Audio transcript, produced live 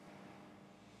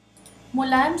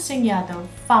Mulayam Singh Yadav,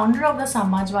 founder of the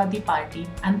Samajwadi Party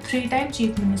and three-time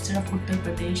Chief Minister of Uttar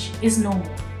Pradesh, is no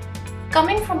more.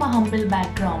 Coming from a humble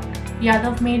background,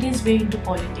 Yadav made his way into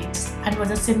politics and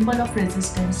was a symbol of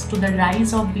resistance to the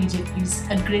rise of BJP's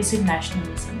aggressive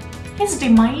nationalism. His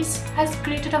demise has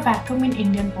created a vacuum in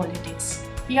Indian politics.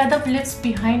 Yadav lives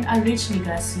behind a rich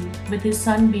legacy, with his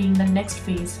son being the next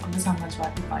face of the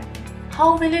Samajwadi Party.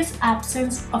 How will his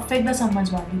absence affect the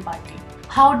Samajwadi Party?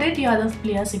 How did Yadav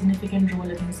play a significant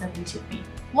role against the BJP?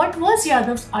 What was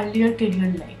Yadav's earlier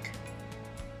career like?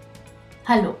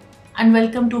 Hello and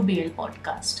welcome to BL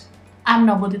Podcast. I'm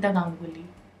Nabodita Ganguly.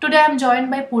 Today I'm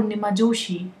joined by Purnima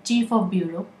Joshi, Chief of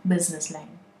Bureau, Business Line.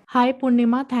 Hi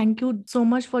Purnima, thank you so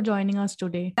much for joining us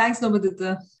today. Thanks,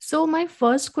 Nobadita. So my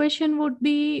first question would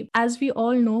be, as we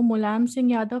all know, Mulayam Singh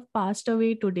Yadav passed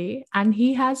away today and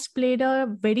he has played a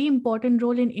very important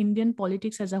role in Indian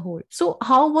politics as a whole. So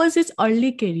how was his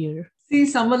early career? See,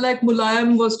 someone like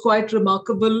Mulayam was quite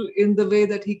remarkable in the way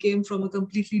that he came from a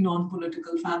completely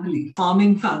non-political family,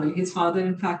 farming family. His father,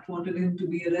 in fact, wanted him to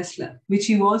be a wrestler, which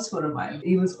he was for a while.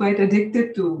 He was quite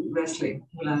addicted to wrestling,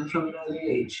 Mulayam, from an early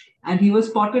age. And he was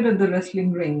spotted at the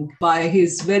wrestling ring by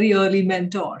his very early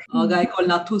mentor, a guy called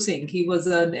Nathu Singh. He was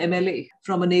an MLA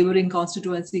from a neighboring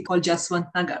constituency called Jaswant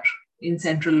Nagar in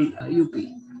central UP.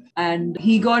 And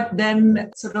he got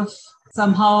then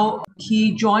somehow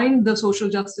he joined the social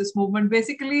justice movement.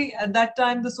 Basically, at that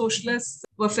time, the socialists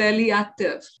were fairly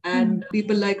active, and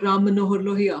people like Ram Manohar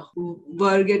Lohia who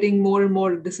were getting more and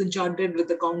more disenchanted with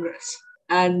the Congress.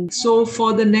 And so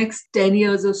for the next 10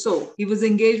 years or so, he was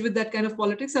engaged with that kind of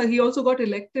politics. He also got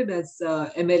elected as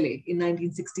MLA in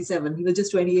 1967. He was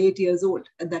just 28 years old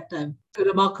at that time.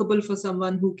 Remarkable for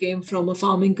someone who came from a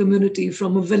farming community,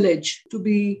 from a village, to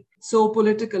be so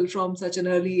political from such an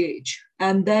early age.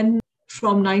 And then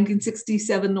from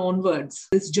 1967 onwards,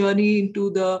 this journey into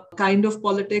the kind of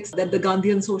politics that the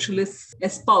Gandhian socialists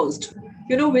espoused,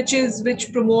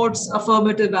 which promotes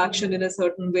affirmative action in a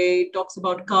certain way. It talks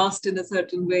about caste in a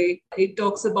certain way. It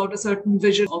talks about a certain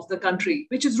vision of the country,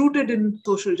 which is rooted in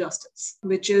social justice,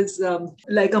 which is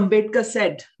like Ambedkar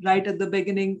said right at the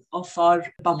beginning of our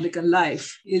Republican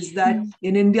life, is that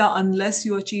in India, unless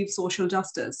you achieve social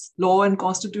justice, law and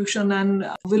constitution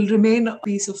will remain a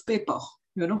piece of paper.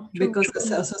 Because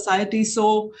the society is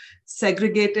so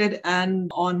segregated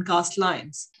and on caste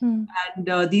lines.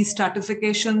 And these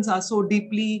stratifications are so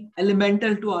deeply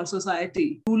elemental to our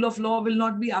society. Rule of law will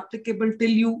not be applicable till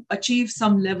you achieve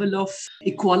some level of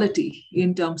equality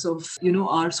in terms of,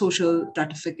 our social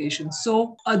stratification.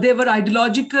 So they were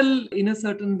ideological in a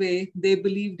certain way. They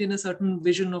believed in a certain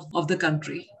vision of the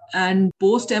country. And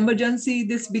post-emergency,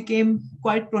 this became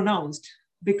quite pronounced,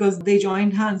 because they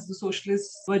joined hands. The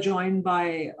socialists were joined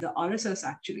by the RSS,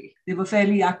 actually. They were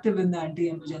fairly active in the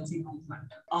anti-emergency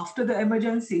movement. After the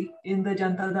emergency in the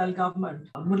Janata Dal government,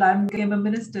 Mulayam became a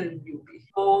minister in UP.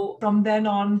 So from then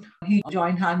on, he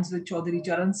joined hands with Chaudhary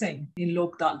Charan Singh in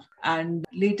Lokdal and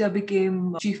later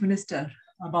became chief minister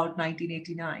about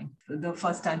 1989, the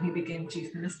first time he became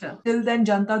chief minister. Till then,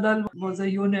 Janata Dal was a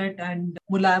unit and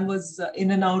Mulayam was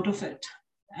in and out of it.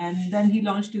 And then he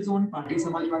launched his own party,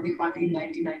 Samajwadi Party, in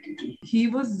 1992. He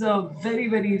was a very,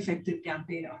 very effective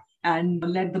campaigner and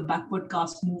led the backward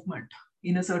caste movement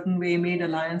in a certain way, made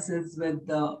alliances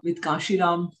with Kashi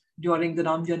Ram during the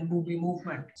Ram Janmabhoomi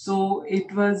movement. So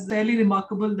it was fairly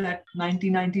remarkable that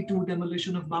 1992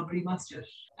 demolition of Babri Masjid.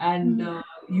 And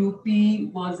UP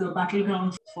was a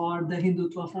battleground for the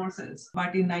Hindutva forces.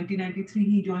 But in 1993,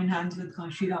 he joined hands with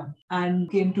Kashi Ram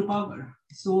and came to power.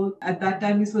 So at that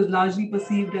time, this was largely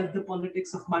perceived as the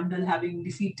politics of Mandal having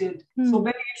defeated. So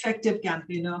very effective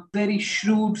campaigner, very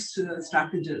shrewd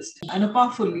strategist, and a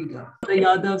powerful leader. The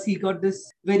Yadavs, he got this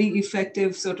very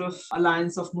effective sort of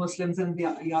alliance of Muslims and the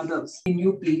Yadavs in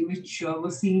UP, which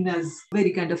was seen as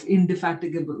very kind of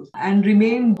indefatigable and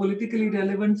remained politically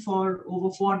relevant for over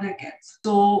 4 decades.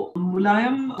 So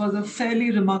Mulayam was a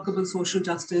fairly remarkable social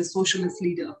justice, socialist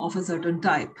leader of a certain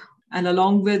type. And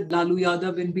along with Lalu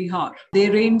Yadav in Bihar, they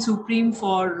reigned supreme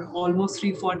for almost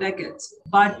 3-4 decades.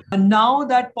 But now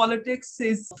that politics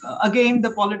is, again,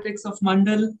 the politics of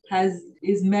Mandal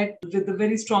is met with a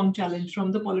very strong challenge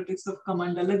from the politics of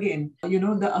Kamandal again.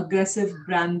 The aggressive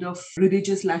brand of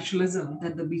religious nationalism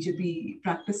that the BJP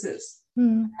practices.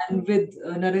 And with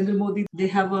Narendra Modi, they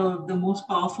have the most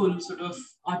powerful sort of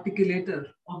articulator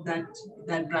of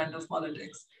that brand of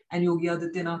politics, and Yogi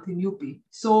Adityanath in UP.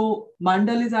 So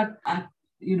Mandal is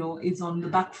is on the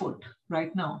back foot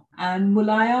right now. And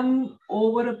Mulayam,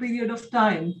 over a period of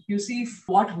time, you see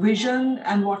what vision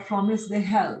and what promise they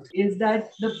held is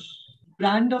that the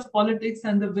brand of politics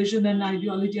and the vision and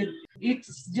ideology,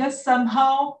 it's just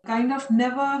somehow kind of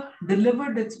never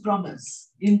delivered its promise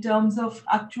in terms of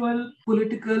actual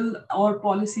political or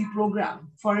policy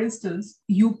program. For instance,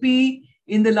 UP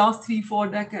in the last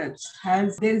 3-4 decades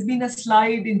there's been a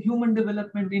slide in human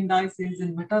development indices,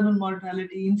 in maternal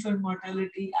mortality, infant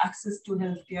mortality, access to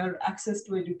healthcare, access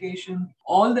to education.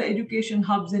 All the education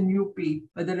hubs in UP,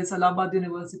 whether it's Allahabad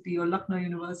University or Lucknow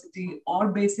University or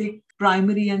basic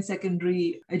primary and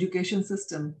secondary education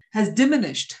system, has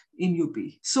diminished in UP.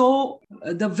 So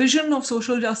the vision of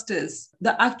social justice,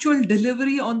 the actual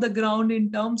delivery on the ground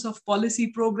in terms of policy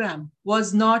program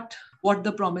was not what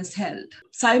the promise held.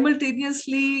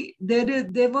 Simultaneously,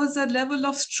 there was a level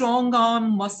of strong arm,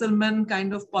 muscleman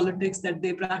kind of politics that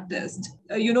they practiced.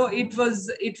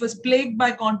 It was plagued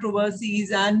by controversies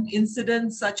and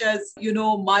incidents such as,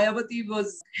 Mayawati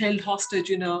was held hostage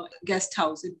in a guest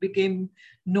house. It became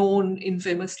known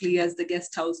infamously as the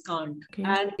guest house Kand. Okay.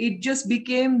 And it just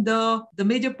became the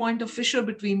major point of fissure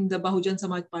between the Bahujan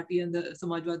Samaj Party and the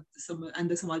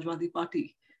Samajwadi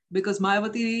Party. Because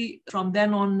Mayawati, from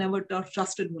then on, never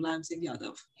trusted Mulayam Singh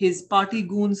Yadav. His party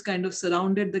goons kind of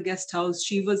surrounded the guest house.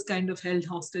 She was kind of held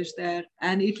hostage there.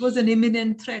 And it was an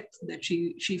imminent threat that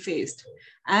she faced.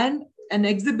 And an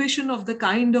exhibition of the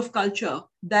kind of culture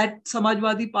that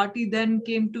Samajwadi Party then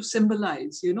came to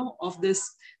symbolize, of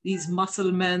these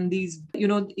muscle men,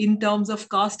 in terms of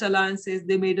caste alliances,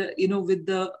 they made with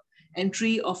the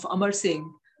entry of Amar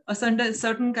Singh, a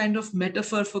certain kind of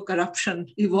metaphor for corruption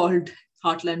evolved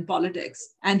heartland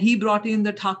politics. And he brought in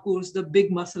the Thakurs, the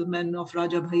big muscle men of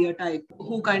Raja Bhaiya type,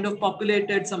 who kind of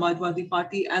populated Samajwadi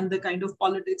Party and the kind of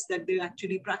politics that they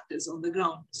actually practice on the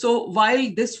ground. So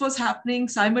while this was happening,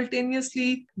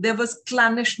 simultaneously, there was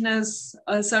clannishness,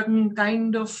 a certain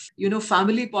kind of,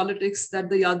 family politics that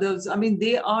the Yadavs,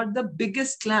 they are the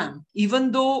biggest clan,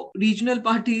 even though regional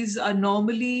parties are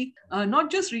normally, not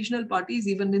just regional parties,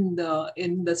 even in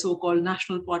the so-called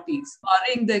national parties,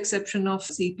 barring the exception of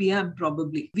CPM,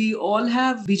 probably. We all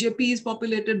have, BJP is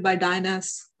populated by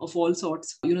dynasts of all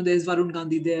sorts. There's Varun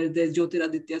Gandhi there's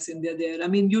Jyotiraditya Scindia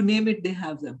there. You name it, they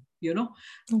have them. Okay.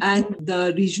 And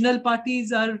the regional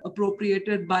parties are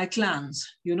appropriated by clans.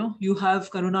 You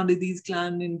have Karunanidhi's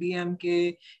clan in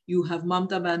DMK, you have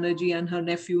Mamata Banerjee and her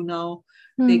nephew now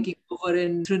taking over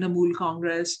in Trinamool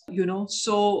Congress,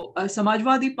 So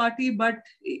Samajwadi Party, but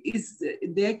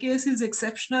their case is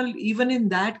exceptional even in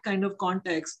that kind of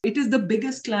context. It is the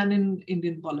biggest clan in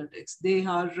Indian politics. They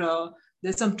are...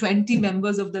 There's some 20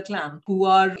 members of the clan who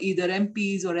are either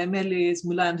MPs or MLAs,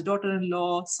 Mulayam's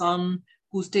daughter-in-law, son,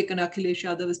 who's taken Akhilesh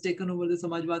Yadav, has taken over the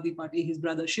Samajwadi Party, his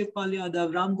brother Shivpal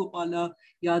Yadav, Ram Gopala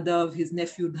Yadav, his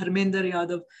nephew Dharmender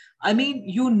Yadav.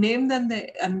 You name them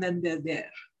and then they're there,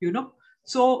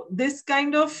 So this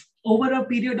kind of, over a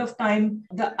period of time,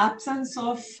 the absence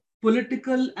of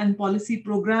political and policy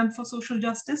program for social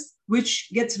justice, which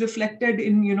gets reflected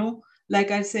in, like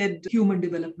I said, human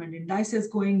development indices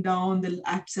going down, the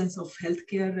absence of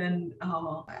healthcare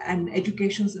and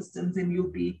education systems in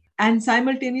UP. And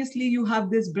simultaneously, you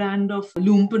have this brand of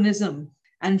lumpenism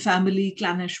and family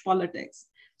clannish politics.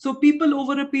 So people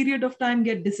over a period of time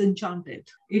get disenchanted.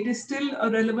 It is still a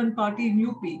relevant party in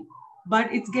UP,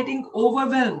 but it's getting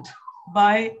overwhelmed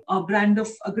by a brand of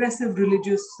aggressive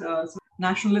religious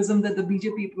nationalism that the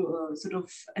BJP sort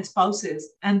of espouses,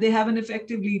 and they have an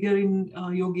effective leader in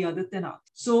Yogi Adityanath.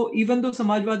 So even though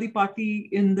Samajwadi Party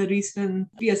in the recent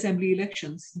assembly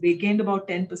elections, they gained about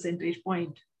 10 percentage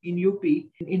point in UP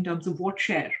in terms of vote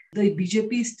share, the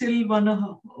BJP still won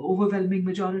an overwhelming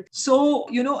majority. So,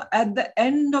 at the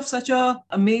end of such an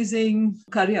amazing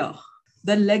career,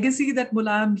 the legacy that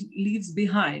Mulayam leaves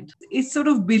behind, it sort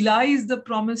of belies the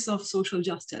promise of social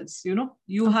justice.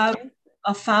 You have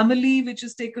a family which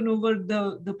has taken over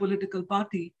the political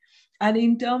party. And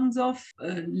in terms of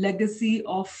legacy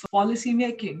of policy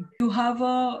making, you have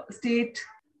a state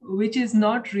which is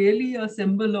not really a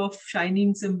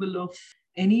shining symbol of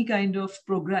any kind of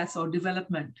progress or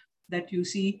development that you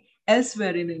see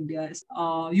elsewhere in India.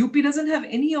 UP doesn't have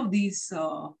any of these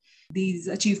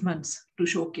achievements to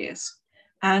showcase.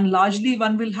 And largely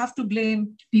one will have to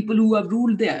blame people who have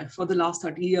ruled there for the last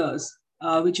 30 years,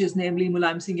 which is namely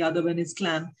Mulayam Singh Yadav and his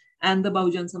clan and the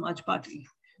Bahujan Samaj Party.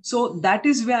 So that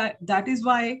is why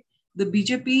the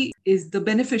BJP is the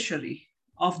beneficiary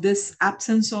of this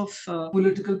absence of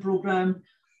political program,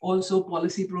 also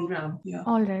policy program. Yeah.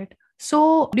 All right.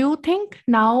 So do you think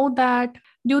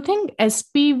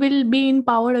SP will be in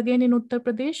power again in Uttar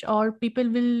Pradesh, or people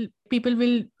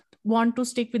will want to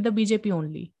stick with the BJP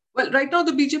only? Well, right now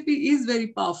the BJP is very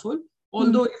powerful.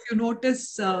 Although if you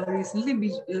notice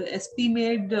recently, SP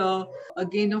made a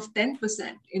gain of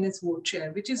 10% in its vote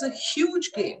share, which is a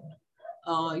huge gain,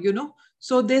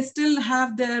 So they still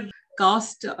have their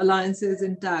caste alliances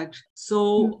intact.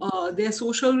 So their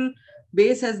social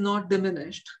base has not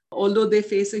diminished, although they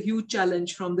face a huge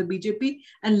challenge from the BJP.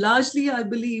 And largely, I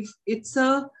believe it's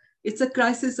a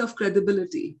crisis of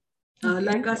credibility.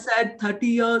 Like I said, 30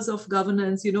 years of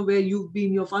governance, where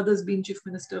your father's been chief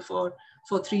minister for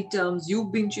 3 terms,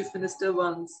 you've been chief minister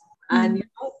once, and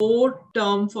 4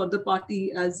 terms for the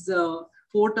party as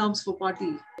 4 terms for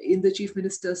party in the chief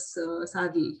minister's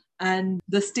saddle. And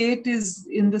the state is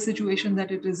in the situation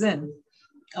that it is in.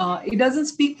 It doesn't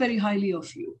speak very highly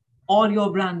of you or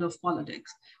your brand of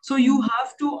politics. So you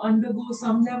have to undergo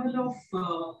some level of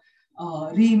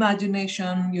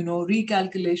reimagination,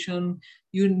 recalculation.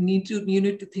 You need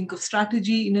to think of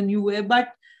strategy in a new way.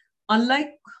 But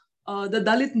unlike the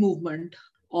Dalit movement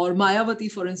or Mayawati,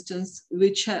 for instance,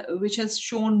 which has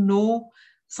shown no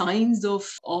signs of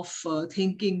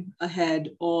thinking ahead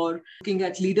or looking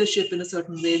at leadership in a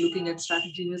certain way, looking at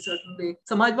strategy in a certain way.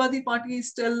 Samajwadi Party is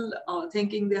still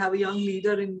thinking they have a young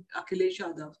leader in Akhilesh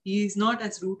Yadav. He is not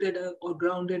as rooted or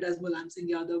grounded as Mulayam Singh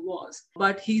Yadav was,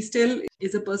 but he still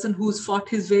is a person who's fought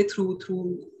his way through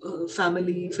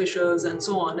family fissures and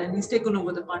so on, and he's taken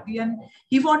over the party, and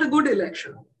he fought a good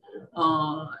election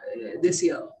this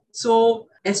year. So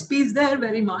SP is there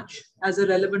very much as a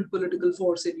relevant political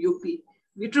force in UP.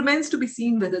 It remains to be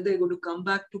seen whether they're going to come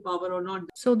back to power or not.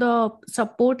 So the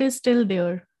support is still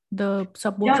there. The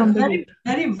support from the very,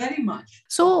 very, very much.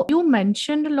 So you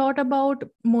mentioned a lot about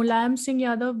Mulayam Singh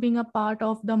Yadav being a part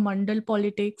of the Mandal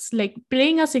politics, like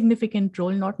playing a significant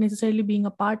role, not necessarily being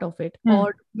a part of it,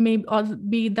 or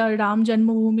be the Ram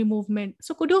Janmabhoomi movement.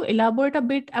 So could you elaborate a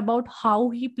bit about how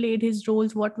he played his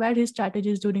roles? What were his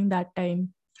strategies during that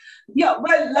time? Yeah,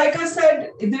 well, like I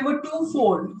said, they were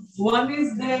twofold. One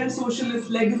is their socialist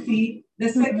legacy. The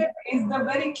second is the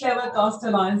very clever caste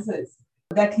alliances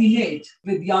that he made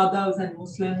with Yadavs and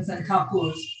Muslims and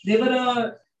Thakurs. They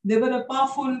were a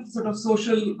powerful sort of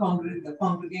social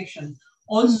congregation.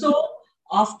 Also,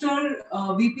 after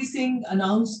VP Singh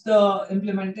announced the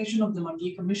implementation of the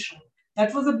Mandal Commission,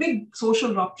 that was a big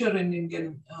social rupture in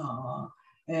Indian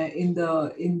in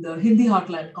the Hindi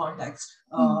heartland context,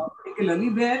 particularly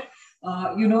where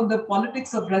the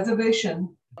politics of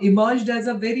reservation emerged as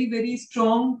a very, very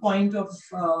strong point of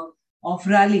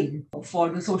rallying for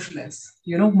the socialists.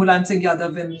 Mulayam Singh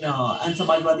Yadav and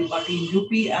Samajwadi Party in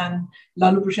UP, and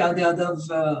Lalu Prasad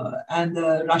Yadav and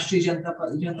the Rashtriya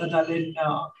Janata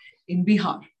Dal in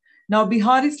Bihar. Now,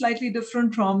 Bihar is slightly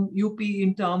different from UP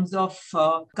in terms of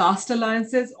caste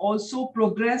alliances. Also,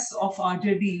 progress of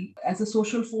RJD as a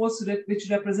social force which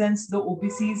represents the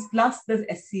OBCs plus the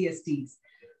SC/STs.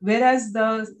 Whereas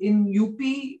in UP,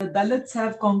 the Dalits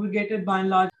have congregated by and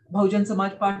large Bahujan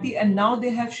Samaj Party, and now they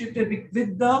have shifted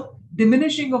with the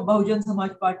diminishing of Bahujan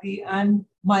Samaj Party and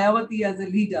Mayawati as a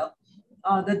leader.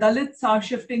 The Dalits are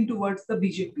shifting towards the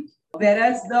BJP.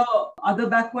 Whereas the other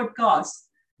backward castes,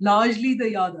 largely the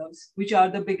Yadavs, which are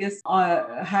the biggest,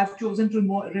 have chosen to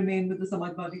remain with the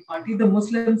Samajwadi Party. The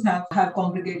Muslims have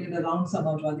congregated around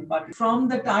Samajwadi Party. From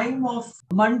the time of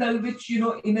Mandal, which,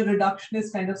 in a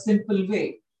reductionist kind of simple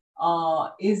way,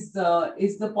 is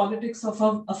the politics of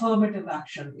affirmative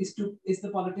action, is the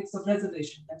politics of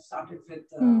reservation that started with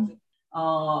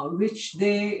which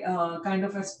they kind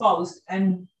of espoused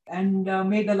and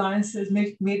made alliances,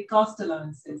 made caste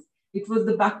alliances. It was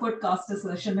the backward caste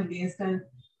assertion against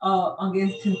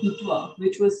Hindutva,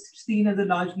 which was seen as a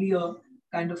largely a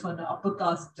kind of an upper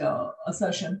caste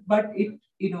assertion. But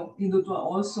Hindutva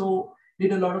also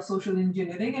did a lot of social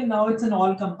engineering, and now it's an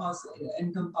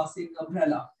all-encompassing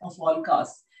umbrella of all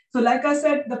castes. So like I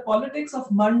said, the politics of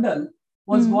Mandal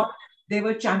was what they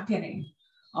were championing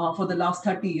for the last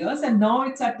 30 years, and now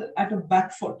it's at a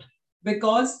back foot.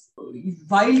 Because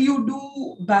while you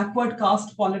do backward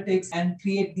caste politics and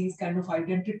create these kind of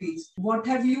identities, what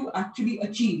have you actually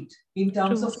achieved in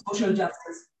terms of social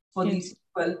justice for these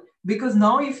people? Because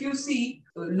now if you see,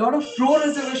 a lot of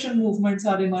pro-reservation movements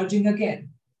are emerging again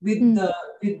with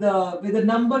the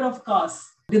number of castes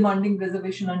demanding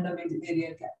reservation under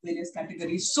various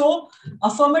categories. So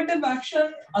affirmative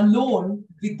action alone,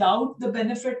 without the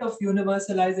benefit of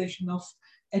universalization of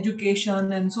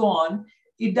education and so on,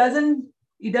 it doesn't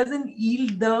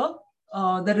yield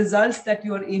the results that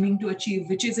you are aiming to achieve,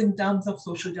 which is in terms of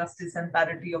social justice and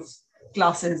parity of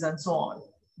classes and so on.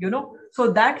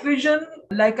 So that vision,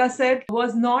 like I said,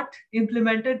 was not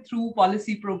implemented through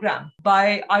policy program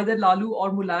by either Lalu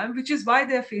or Mulayam, which is why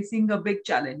they're facing a big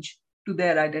challenge to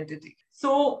their identity.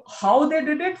 So how they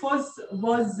did it was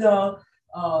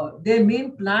their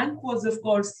main plank was, of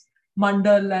course,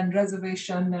 mandal and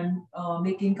reservation and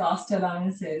making caste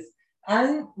alliances,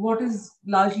 and what is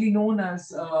largely known as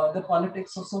the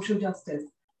politics of social justice,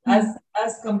 as Hmm.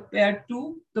 as compared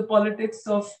to the politics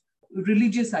of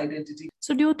religious identity.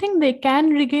 So do you think they can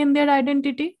regain their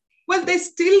identity? Well, they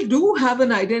still do have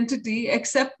an identity,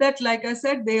 except that, like I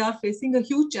said, they are facing a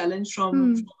huge challenge Hmm. from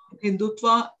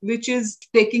Hindutva, which is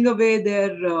taking away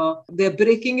they're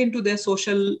breaking into their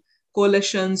social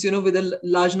coalitions, with a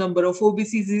large number of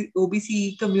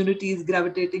OBC communities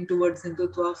gravitating towards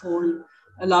Hindutva fold,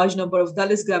 a large number of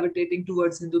Dalits gravitating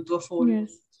towards Hindutva fold.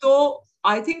 Yes. So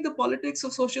I think the politics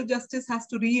of social justice has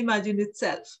to reimagine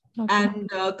itself Okay. and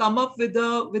come up with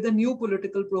a new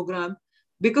political program,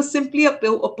 because simply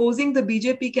opposing the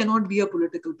BJP cannot be a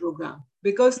political program.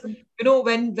 Because when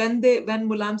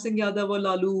Mulayam Singh Yadav or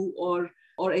Lalu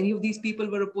or any of these people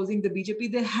were opposing the BJP,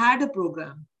 they had a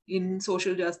program in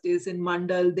social justice, in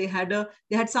Mandal. They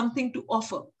had something to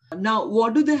offer. Now,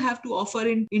 what do they have to offer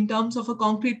in terms of a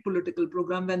concrete political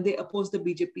program when they oppose the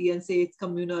BJP and say it's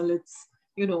communal,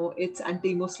 it's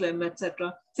anti-Muslim,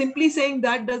 etc. Simply saying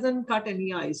that doesn't cut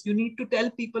any ice. You need to tell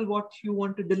people what you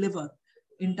want to deliver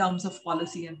in terms of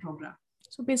policy and program.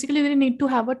 So basically, they need to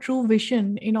have a true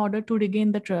vision in order to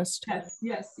regain the trust.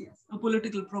 Yes. A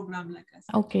political program, like I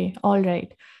said. Okay, all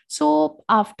right. So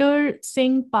after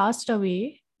Singh passed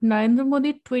away, Narendra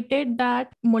Modi tweeted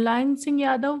that Mulayam Singh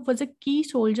Yadav was a key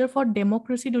soldier for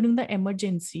democracy during the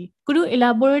emergency. Could you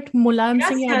elaborate Mulayam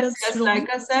Singh Yadav's role? Like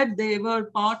I said, they were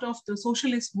part of the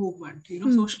socialist movement.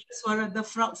 Socialists were at the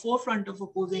forefront of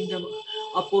opposing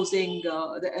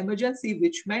the emergency,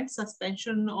 which meant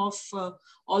suspension of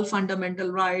all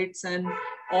fundamental rights and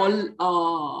all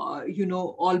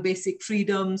basic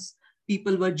freedoms.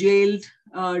 People were jailed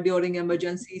during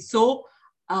emergency. So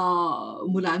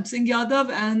Mulayam Singh Yadav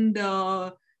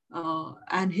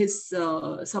and his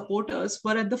supporters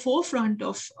were at the forefront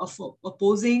of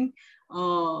opposing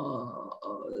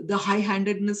the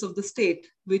high-handedness of the state,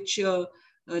 which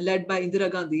led by Indira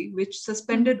Gandhi, which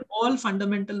suspended all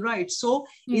fundamental rights. So,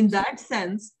 in that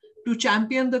sense, to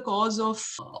champion the cause of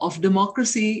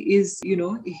democracy is,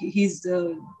 he's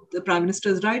the Prime Minister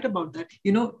is right about that.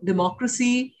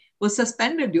 Democracy was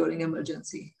suspended during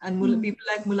emergency, and people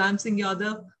like Mulayam Singh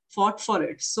Yadav fought for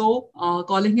it. So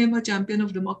calling him a champion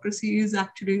of democracy is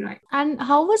actually right. And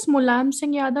how was Mulayam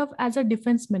Singh Yadav as a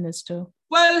defense minister?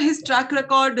 Well, his track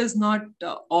record is not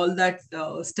all that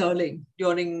sterling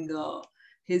during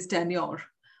his tenure.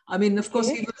 I mean, of course,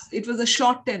 it was a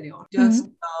short tenure, just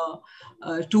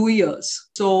 2 years.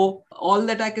 So all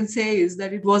that I can say is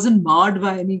that it wasn't marred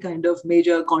by any kind of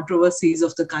major controversies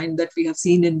of the kind that we have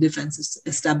seen in defense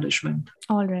establishment.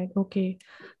 All right. Okay.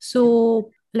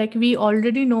 So like we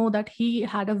already know that he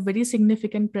had a very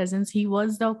significant presence. He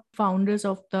was the founders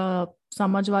of the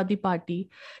Samajwadi Party.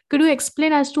 Could you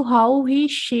explain as to how he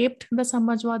shaped the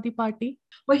Samajwadi Party?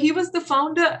 Well, he was the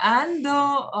founder and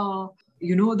the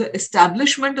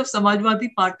establishment of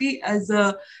Samajwadi Party as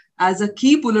a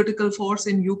key political force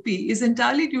in UP is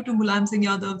entirely due to Mulayam Singh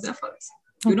Yadav's efforts.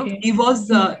 He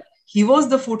was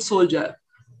the foot soldier.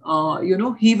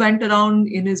 He went around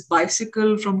in his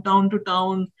bicycle from town to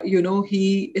town.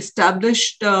 He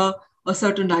established a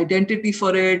certain identity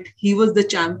for it. He was the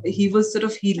champ. He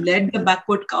led the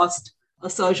backward caste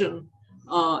assertion.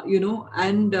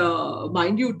 And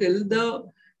mind you,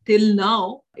 till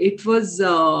now, it was,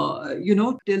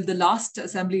 till the last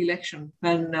assembly election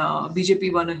when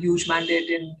BJP won a huge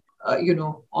mandate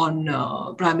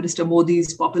on Prime Minister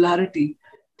Modi's popularity.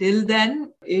 Till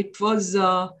then, it was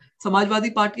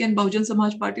Samajwadi Party and Bahujan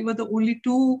Samaj Party were the only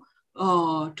two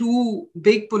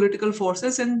big political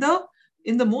forces in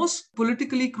the most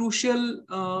politically crucial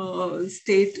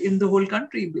state in the whole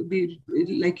country.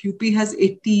 Like UP has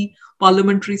 80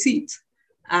 parliamentary seats.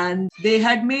 And they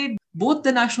had made both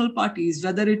the national parties,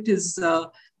 whether it is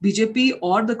BJP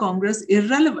or the Congress,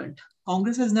 irrelevant.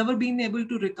 Congress has never been able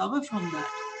to recover from that.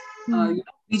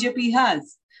 BJP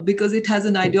has, because it has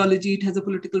an ideology, it has a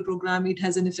political program, it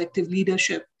has an effective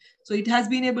leadership. So it has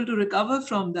been able to recover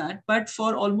from that. But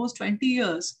for almost 20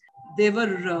 years, they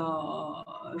were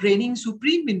reigning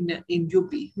supreme in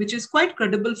UP, which is quite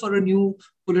credible for a new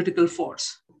political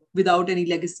force without any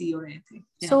legacy or anything.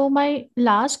 Yeah. So my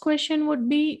last question would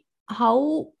be,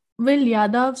 how will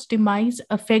Yadav's demise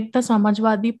affect the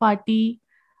Samajwadi Party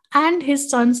and his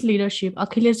son's leadership,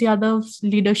 Akhilesh Yadav's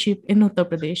leadership in Uttar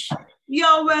Pradesh?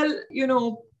 Yeah, well,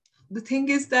 the thing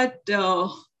is that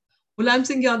Mulayam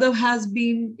Singh Yadav has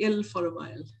been ill for a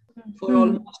while, for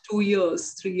almost 2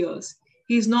 years, 3 years.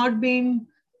 He's not been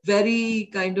very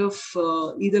kind of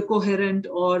either coherent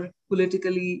or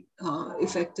politically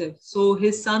effective. So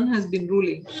his son has been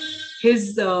ruling.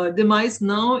 His demise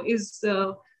now is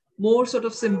more sort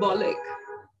of symbolic.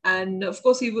 And of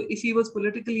course, if he was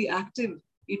politically active,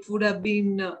 it would have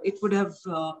meant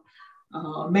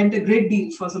a great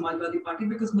deal for Samajwadi Party,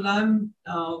 because Mulayam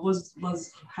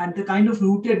had the kind of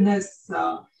rootedness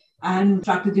and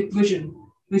strategic vision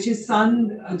which his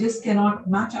son just cannot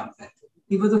match up with.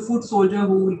 He was a foot soldier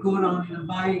who will go around in a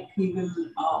bike. He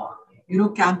will,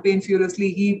 campaign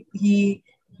furiously. He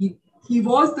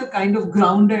was the kind of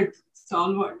grounded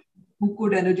stalwart who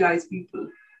could energize people.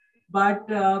 But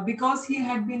because he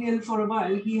had been ill for a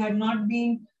while, he had not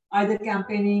been either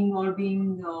campaigning or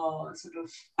being sort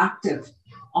of active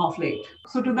of late.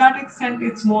 So to that extent,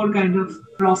 it's more kind of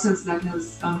process that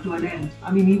has come to an end.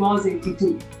 I mean, he was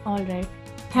 82. All right.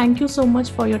 Thank you so much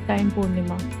for your time,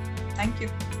 Purnima. Thank you.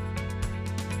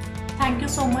 Thank you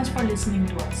so much for listening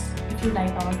to us. If you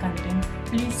like our content,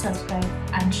 please subscribe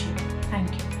and share.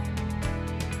 Thank you.